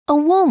A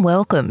warm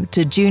welcome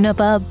to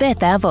Juniper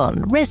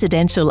Bethavon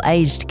Residential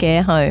Aged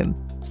Care Home.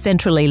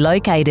 Centrally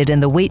located in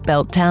the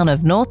wheatbelt town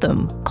of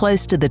Northam,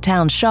 close to the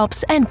town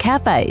shops and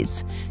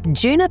cafes,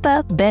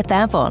 Juniper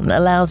Bethavon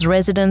allows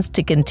residents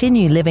to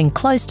continue living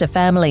close to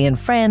family and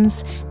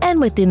friends and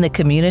within the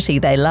community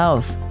they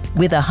love.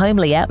 With a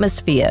homely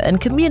atmosphere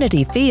and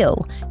community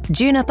feel,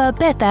 Juniper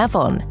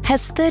Bethavon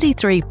has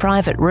 33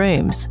 private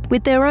rooms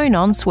with their own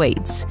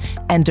en-suites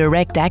and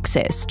direct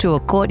access to a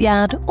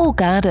courtyard or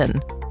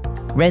garden.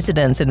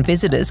 Residents and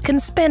visitors can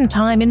spend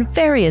time in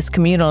various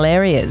communal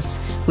areas,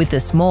 with the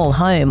small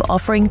home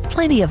offering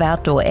plenty of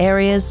outdoor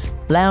areas,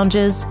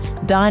 lounges,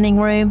 dining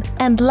room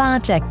and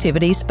large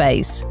activity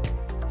space.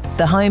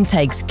 The home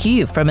takes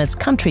cue from its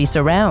country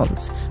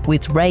surrounds,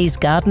 with raised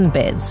garden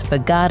beds for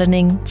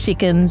gardening,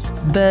 chickens,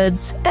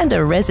 birds and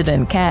a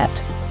resident cat.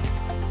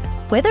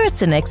 Whether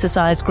it's an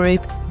exercise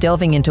group,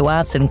 delving into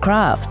arts and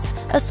crafts,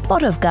 a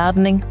spot of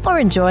gardening or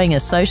enjoying a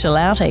social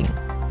outing,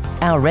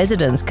 our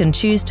residents can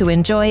choose to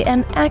enjoy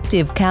an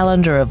active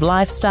calendar of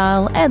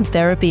lifestyle and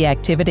therapy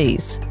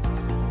activities.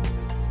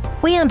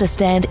 We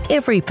understand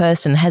every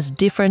person has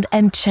different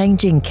and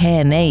changing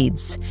care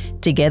needs.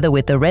 Together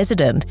with the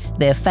resident,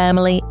 their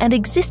family and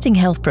existing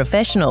health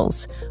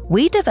professionals,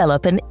 we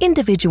develop an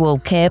individual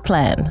care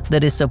plan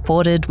that is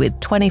supported with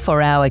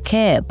 24-hour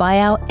care by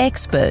our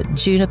expert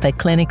Juniper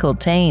clinical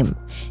team,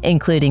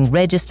 including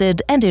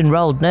registered and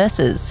enrolled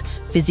nurses,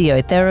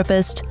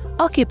 physiotherapist,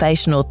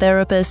 occupational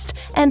therapist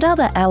and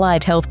other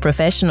allied health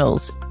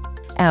professionals.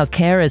 Our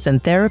carers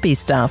and therapy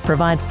staff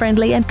provide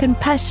friendly and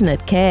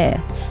compassionate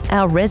care.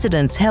 Our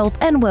residents' health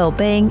and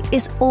well-being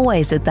is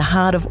always at the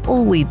heart of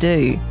all we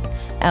do.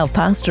 Our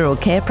pastoral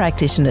care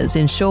practitioners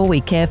ensure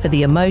we care for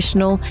the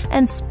emotional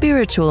and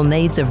spiritual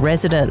needs of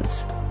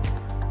residents.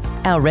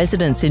 Our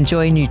residents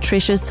enjoy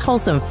nutritious,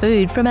 wholesome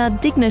food from our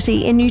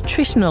Dignity in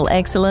Nutritional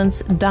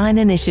Excellence Dine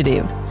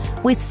initiative,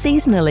 with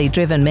seasonally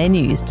driven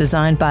menus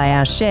designed by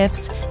our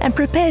chefs and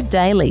prepared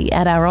daily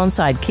at our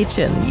on-site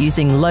kitchen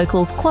using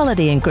local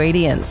quality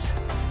ingredients.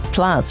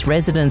 Plus,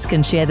 residents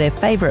can share their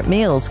favourite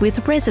meals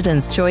with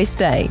Residents' Choice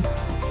Day.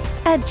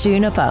 At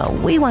Juniper,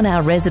 we want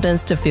our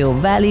residents to feel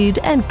valued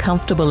and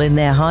comfortable in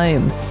their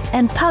home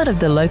and part of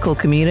the local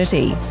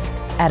community.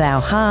 At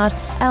our heart,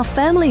 our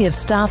family of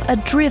staff are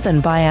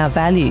driven by our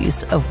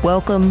values of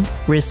welcome,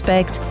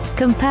 respect,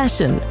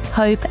 compassion,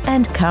 hope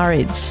and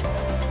courage.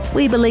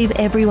 We believe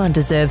everyone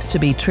deserves to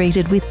be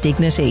treated with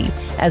dignity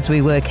as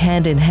we work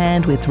hand in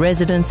hand with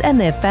residents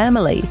and their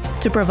family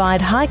to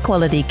provide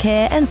high-quality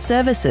care and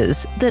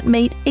services that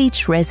meet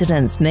each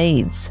resident's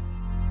needs.